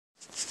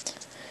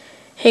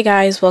Hey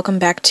guys, welcome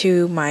back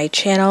to my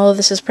channel.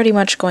 This is pretty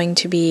much going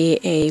to be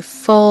a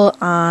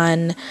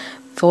full-on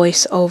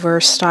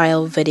voiceover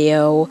style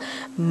video.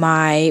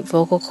 My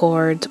vocal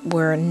cords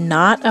were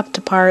not up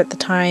to par at the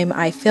time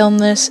I filmed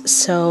this,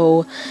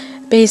 so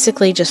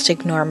basically just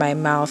ignore my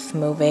mouth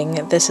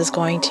moving. This is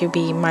going to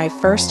be my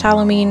first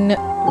Halloween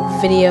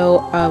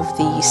video of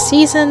the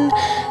season.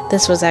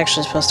 This was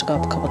actually supposed to go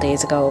up a couple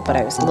days ago, but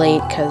I was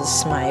late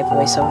because my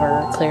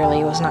voiceover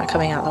clearly was not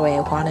coming out the way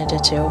I wanted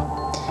it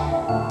to.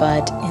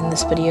 But in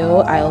this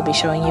video, I'll be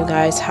showing you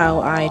guys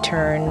how I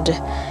turned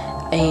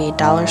a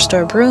dollar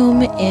store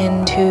broom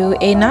into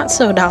a not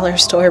so dollar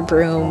store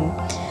broom.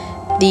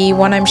 The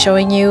one I'm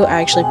showing you I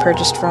actually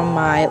purchased from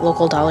my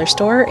local dollar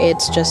store.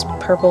 It's just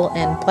purple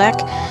and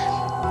black.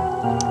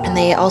 And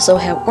they also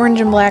have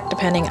orange and black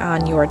depending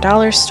on your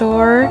dollar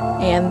store.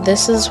 And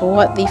this is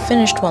what the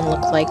finished one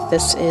looked like.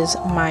 This is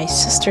my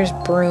sister's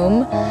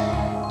broom.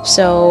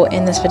 So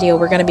in this video,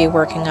 we're going to be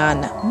working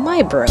on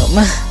my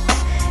broom.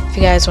 If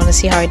you guys want to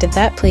see how I did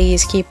that,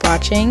 please keep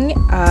watching.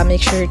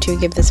 Make sure to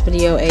give this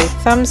video a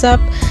thumbs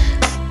up.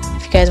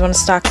 If you guys want to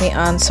stalk me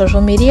on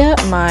social media,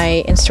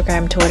 my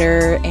Instagram,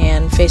 Twitter,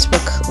 and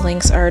Facebook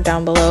links are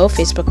down below.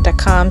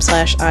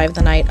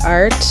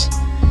 Facebook.com/IVeTheNightArt,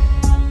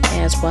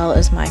 as well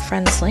as my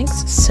friends'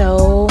 links.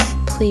 So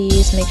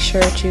please make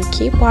sure to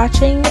keep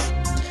watching.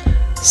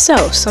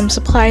 So some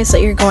supplies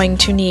that you're going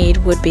to need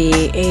would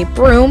be a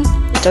broom.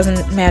 It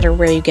doesn't matter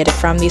where you get it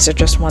from. These are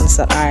just ones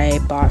that I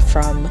bought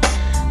from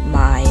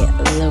my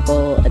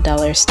local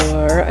dollar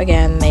store.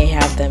 Again, they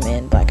have them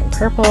in black and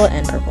purple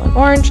and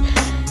orange.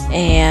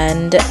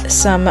 And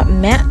some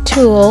matte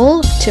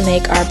tulle to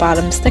make our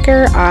bottoms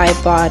thicker. I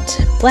bought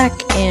black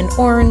and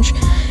orange,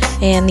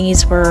 and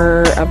these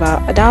were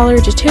about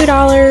 $1 to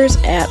 $2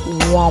 at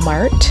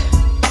Walmart.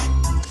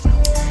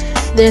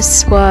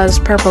 This was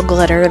purple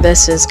glitter.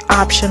 This is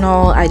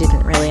optional. I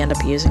didn't really end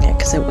up using it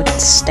because it wouldn't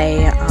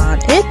stay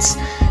on it.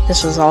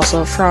 This was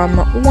also from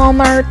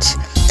Walmart.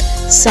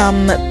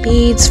 Some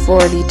beads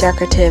for the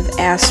decorative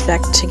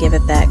aspect to give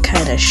it that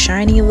kind of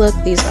shiny look.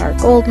 These are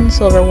gold and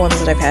silver ones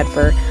that I've had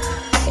for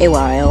a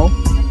while.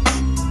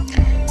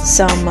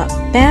 Some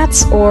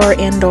bats or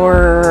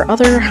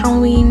other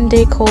Halloween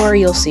decor.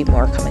 You'll see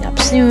more coming up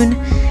soon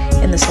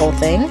in this whole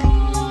thing.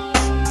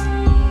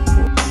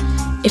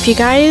 If you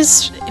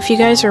guys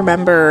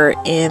remember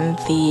in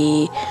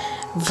the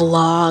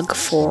vlog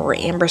for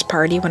Amber's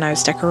party when I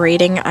was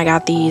decorating, I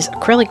got these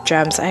acrylic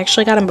gems. I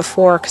actually got them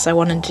before because I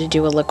wanted to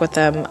do a look with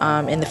them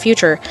in the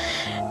future,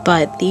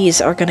 but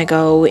these are going to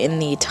go in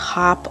the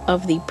top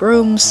of the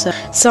brooms.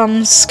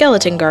 Some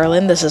skeleton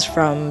garland. This is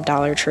from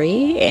Dollar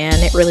Tree,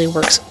 and it really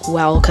works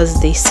well because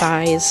of the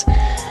size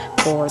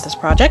for this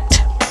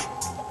project.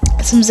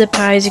 Some zip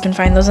ties, you can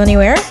find those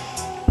anywhere.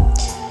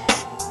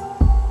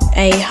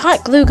 A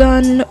hot glue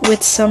gun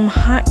with some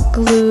hot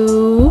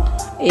glue.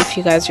 If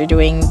you guys are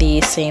doing the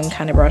same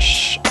kind of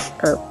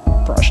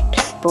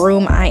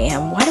broom I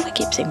am. Why do I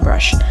keep saying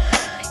brush?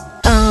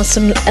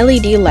 Some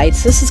LED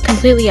lights. This is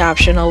completely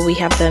optional. We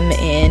have them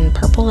in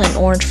purple and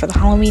orange for the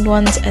Halloween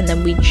ones, and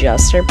then we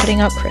just started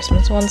putting out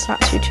Christmas ones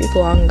not too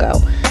long ago.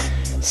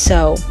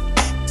 So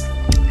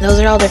those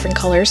are all different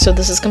colors, so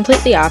this is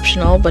completely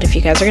optional, but if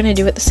you guys are going to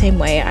do it the same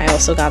way, I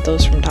also got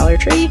those from Dollar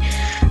Tree.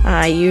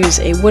 I use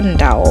a wooden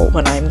dowel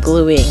when I'm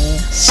gluing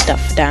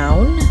stuff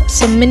down.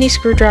 Some mini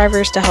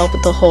screwdrivers to help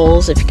with the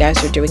holes if you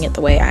guys are doing it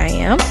the way I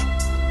am.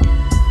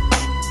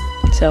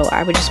 So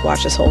I would just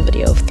watch this whole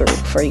video through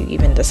before you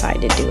even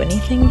decide to do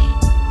anything,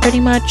 pretty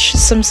much.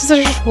 Some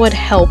scissors would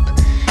help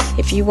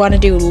if you want to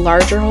do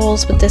larger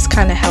holes, but this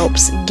kind of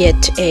helps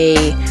get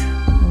a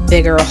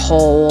bigger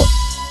hole.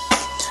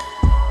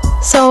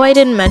 So I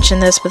didn't mention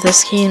this, but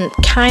this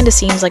kind of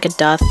seems like a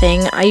duh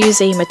thing. I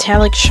use a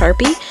metallic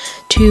Sharpie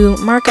to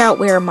mark out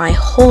where my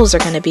holes are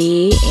going to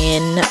be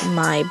in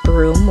my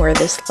broom, where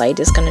this light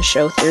is going to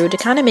show through, to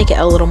kind of make it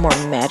a little more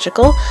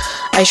magical.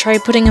 I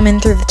tried putting them in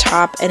through the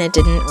top, and it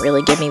didn't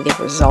really give me the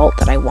result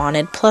that I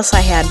wanted. Plus,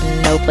 I had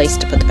no place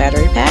to put the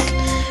battery pack,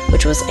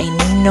 which was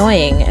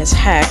annoying as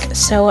heck.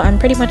 So I'm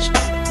pretty much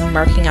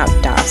marking out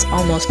dots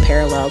almost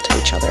parallel to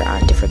each other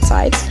on different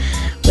sides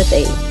with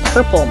a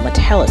purple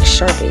metallic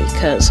Sharpie,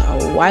 because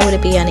why would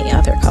it be any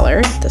other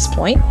color at this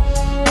point?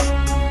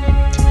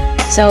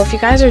 So if you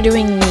guys are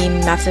doing the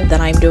method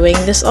that I'm doing,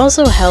 this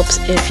also helps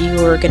if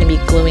you are going to be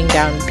gluing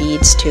down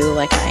beads too,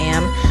 like I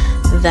am.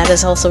 That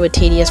is also a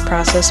tedious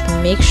process.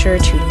 Make sure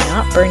to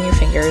not burn your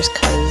fingers,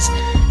 because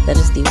that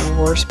is the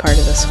worst part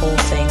of this whole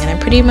thing. And I'm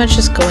pretty much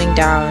just going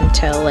down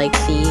to like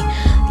the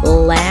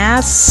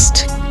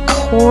last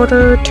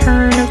quarter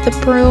turn of the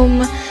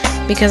broom,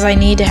 because I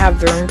need to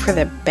have room for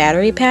the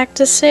battery pack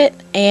to sit.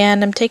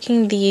 And I'm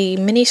taking the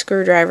mini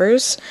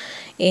screwdrivers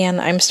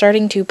and I'm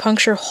starting to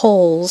puncture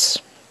holes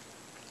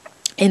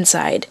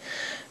inside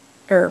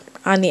or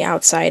on the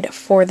outside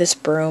for this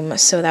broom,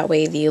 so that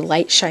way the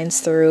light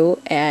shines through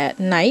at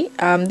night.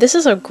 This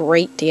is a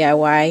great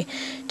DIY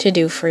to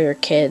do for your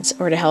kids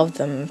or to help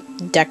them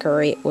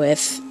decorate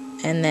with.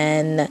 And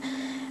then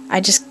I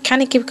just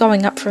kind of keep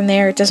going up from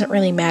there. It doesn't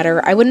really matter.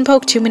 I wouldn't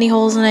poke too many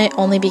holes in it,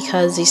 only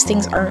because these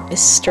things aren't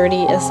as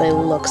sturdy as they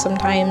look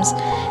sometimes,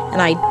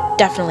 and I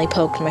definitely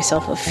poked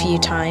myself a few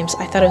times.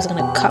 I thought I was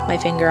going to cut my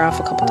finger off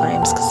a couple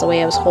times because the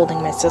way I was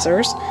holding my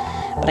scissors,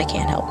 but I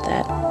can't help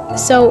that.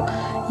 So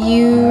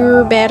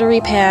your battery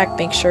pack,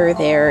 make sure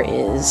there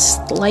is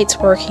lights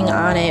working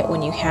on it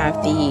when you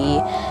have the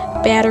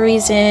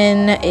batteries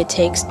in. It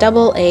takes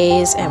double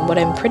A's, and what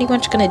I'm pretty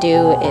much going to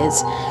do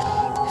is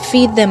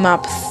feed them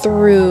up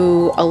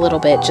through a little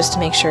bit just to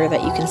make sure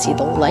that you can see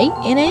the light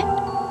in it.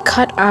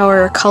 Cut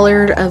our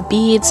colored of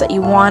beads that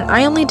you want.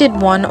 I only did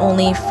one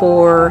only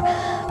for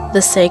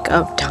the sake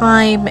of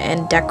time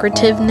and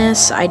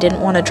decorativeness. I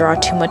didn't want to draw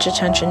too much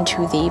attention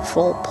to the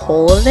full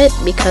pull of it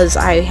because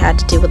I had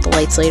to deal with the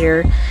lights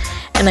later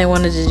and I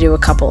wanted to do a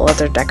couple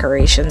other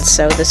decorations,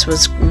 so this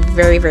was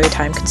very, very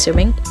time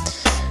consuming.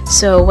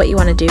 So what you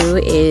want to do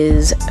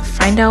is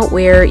find out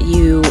where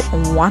you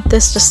want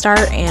this to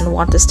start and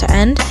want this to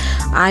end.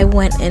 I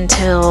went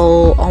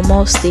until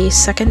almost the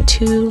second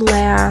to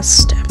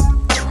last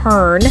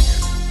turn.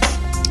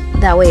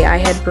 That way I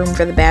had room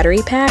for the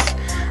battery pack.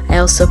 I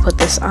also put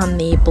this on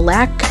the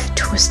black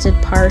twisted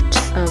part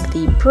of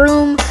the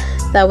broom.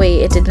 That way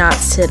it did not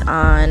sit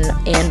on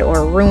and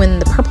or ruin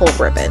the purple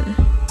ribbon,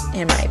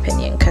 in my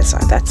opinion, because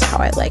that's how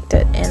I liked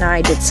it. And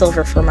I did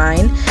silver for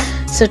mine.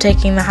 So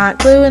taking the hot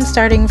glue and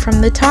starting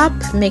from the top,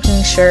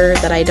 making sure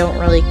that I don't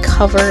really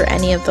cover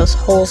any of those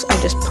holes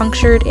I just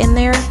punctured in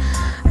there,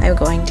 I'm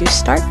going to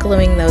start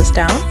gluing those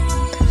down.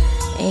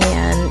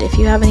 And if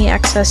you have any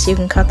excess, you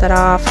can cut that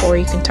off or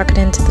you can tuck it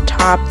into the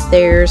top.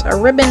 There's a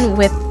ribbon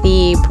with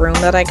the broom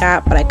that I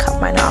got, but I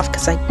cut mine off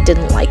because I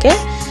didn't like it.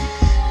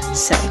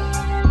 So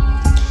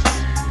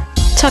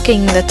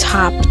tucking the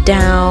top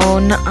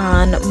down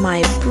on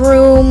my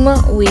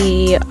broom,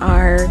 we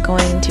are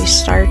going to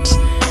start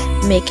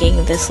making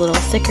this little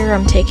thicker.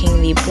 I'm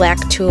taking the black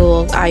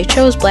tulle. I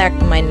chose black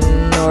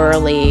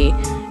majorly.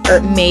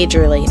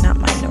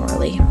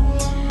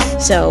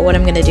 So what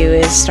I'm going to do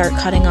is start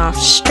cutting off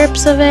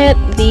strips of it.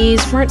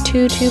 These weren't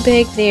too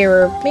big. They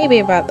were maybe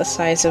about the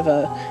size of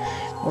a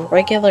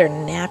regular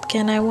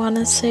napkin, I want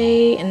to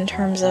say, in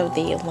terms of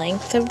the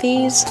length of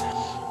these.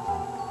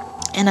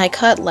 And I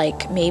cut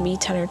like maybe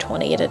 10 or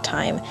 20 at a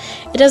time.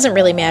 It doesn't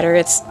really matter.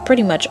 It's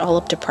pretty much all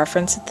up to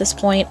preference at this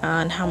point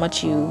on how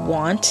much you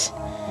want,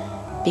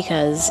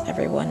 because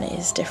everyone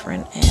is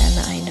different and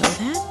I know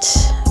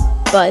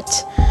that.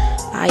 But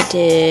I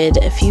did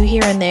a few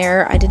here and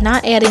there. I did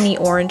not add any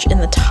orange in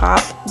the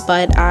top,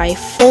 but I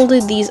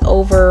folded these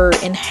over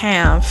in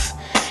half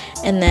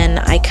and then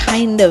I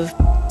kind of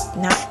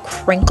not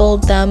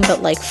crinkled them,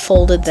 but like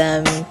folded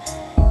them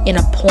in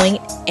a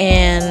point,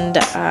 and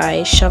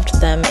I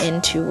shoved them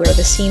into where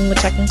the seam would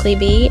technically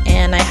be,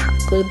 and I hot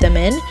glued them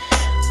in,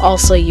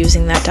 also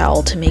using that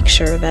dowel to make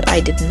sure that I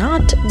did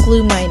not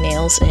glue my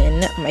nails in,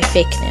 my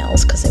fake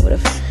nails, because they would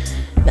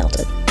have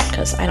melted,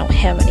 because I don't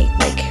have any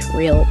like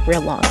real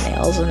long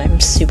nails and I'm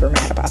super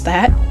mad about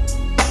that.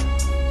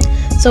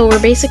 So we're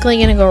basically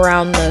going to go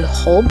around the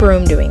whole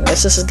broom doing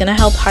this. This is going to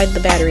help hide the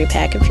battery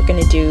pack if you're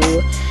going to do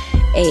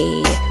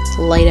a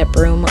light up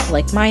broom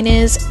like mine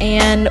is,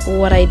 and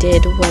what I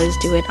did was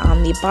do it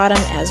on the bottom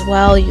as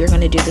well. You're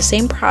going to do the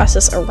same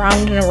process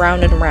around and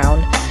around and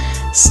around,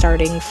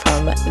 starting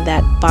from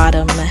that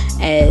bottom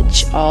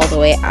edge all the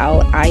way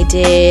out. I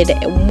did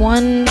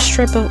one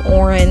strip of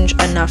orange,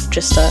 enough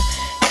just to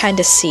kind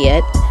of see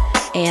it,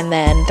 and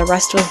then the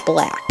rest was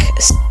black.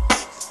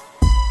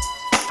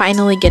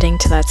 Finally getting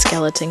to that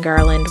skeleton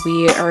garland,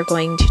 we are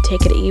going to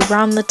take it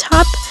around the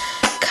top,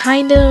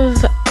 kind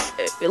of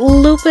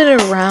loop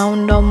it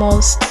around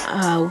almost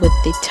with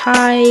the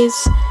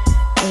ties,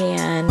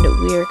 and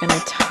we're gonna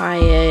tie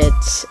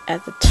it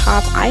at the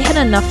top. I had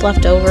enough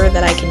left over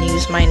that I can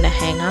use mine to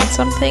hang on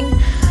something.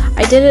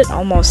 I did it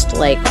almost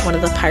like one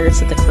of the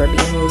Pirates of the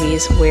Caribbean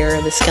movies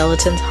where the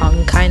skeletons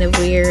hung kind of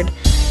weird,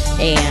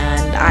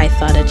 and I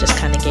thought it just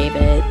kind of gave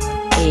it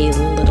a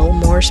little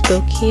more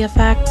spooky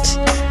effect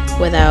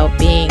without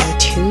being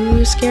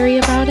too scary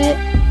about it.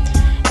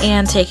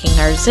 And taking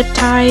our zip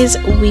ties,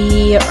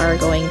 we are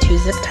going to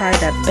zip tie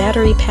that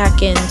battery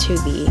pack into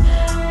the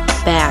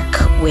back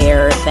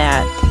where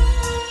that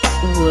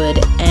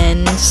would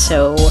end.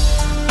 So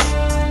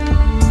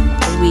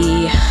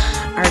we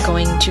are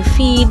going to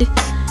feed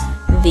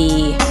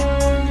the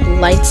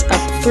lights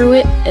up through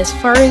it as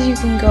far as you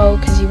can go,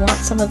 because you want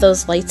some of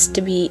those lights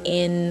to be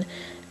in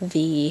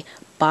the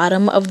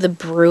bottom of the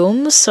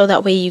broom so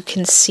that way you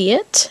can see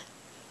it.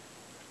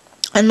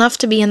 Enough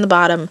to be in the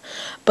bottom,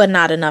 but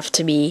not enough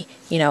to be,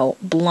 you know,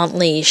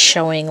 bluntly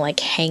showing, like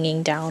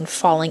hanging down,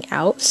 falling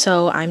out.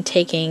 So I'm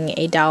taking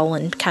a dowel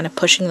and kind of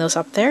pushing those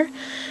up there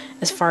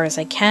as far as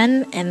I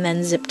can, and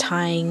then zip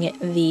tying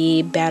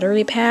the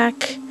battery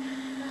pack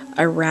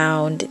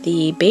around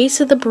the base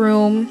of the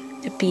broom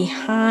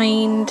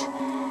behind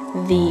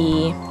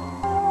the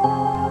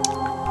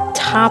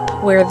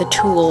top where the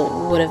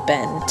tulle would have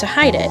been to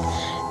hide it.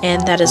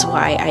 And that is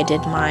why I did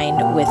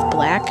mine with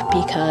black,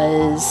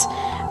 because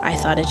I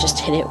thought it just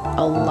hit it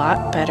a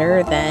lot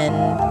better than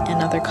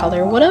another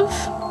color would have.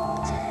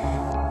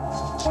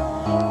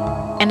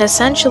 And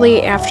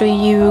essentially, after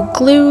you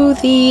glue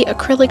the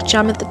acrylic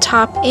gem at the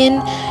top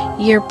in,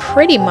 you're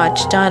pretty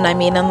much done. I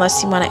mean,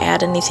 unless you want to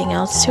add anything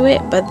else to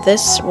it, but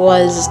this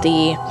was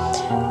the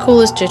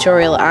coolest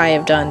tutorial I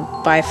have done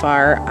by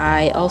far.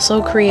 I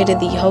also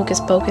created the Hocus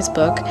Pocus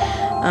book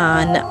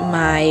on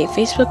my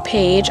Facebook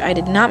page. I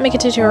did not make a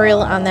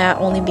tutorial on that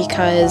only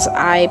because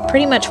I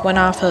pretty much went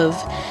off of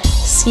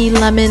Sea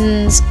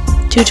Lemon's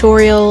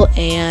tutorial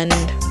and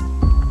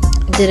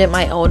did it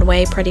my own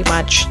way pretty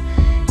much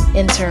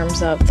in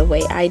terms of the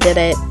way I did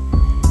it,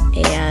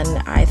 and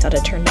I thought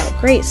it turned out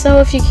great. So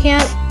if you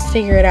can't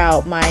figure it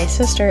out, my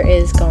sister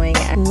is going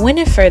as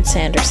Winifred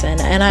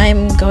Sanderson and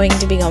I'm going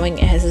to be going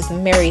as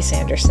Mary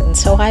Sanderson,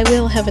 so I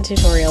will have a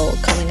tutorial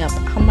coming up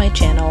on my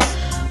channel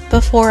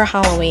before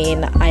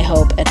Halloween, I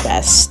hope at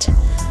best.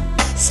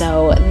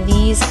 So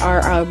these are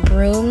our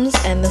brooms,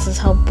 and this is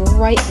how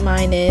bright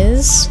mine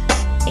is,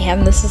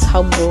 and this is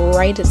how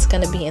bright it's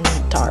going to be in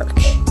the dark.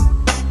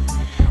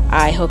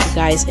 I hope you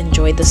guys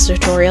enjoyed this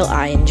tutorial.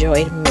 I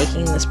enjoyed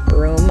making this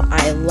broom.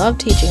 I love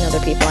teaching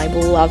other people. I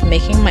love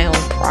making my own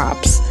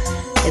props.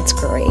 It's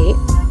great.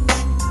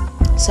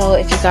 So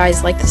if you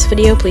guys like this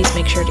video, please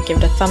make sure to give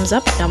it a thumbs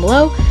up down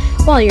below.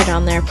 While you're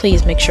down there,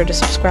 please make sure to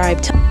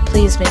subscribe.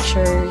 Please make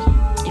sure,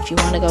 if you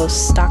want to go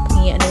stalk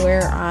me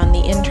anywhere on the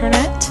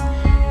internet,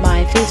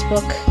 my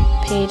Facebook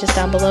page is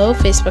down below,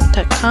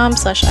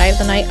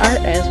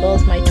 facebook.com/eyeofthenightart, as well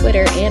as my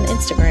Twitter and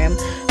Instagram,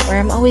 where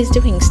I'm always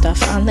doing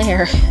stuff on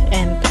there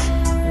and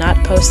not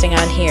posting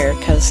on here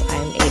because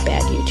I'm a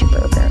bad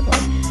YouTuber apparently.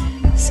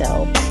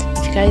 So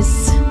if you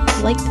guys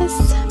like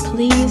this,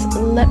 please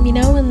let me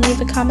know and leave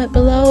a comment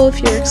below if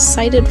you're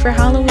excited for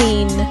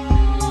Halloween,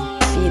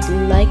 if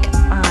you'd like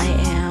I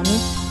am,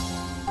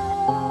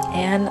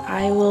 and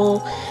I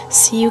will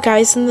see you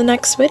guys in the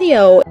next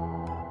video.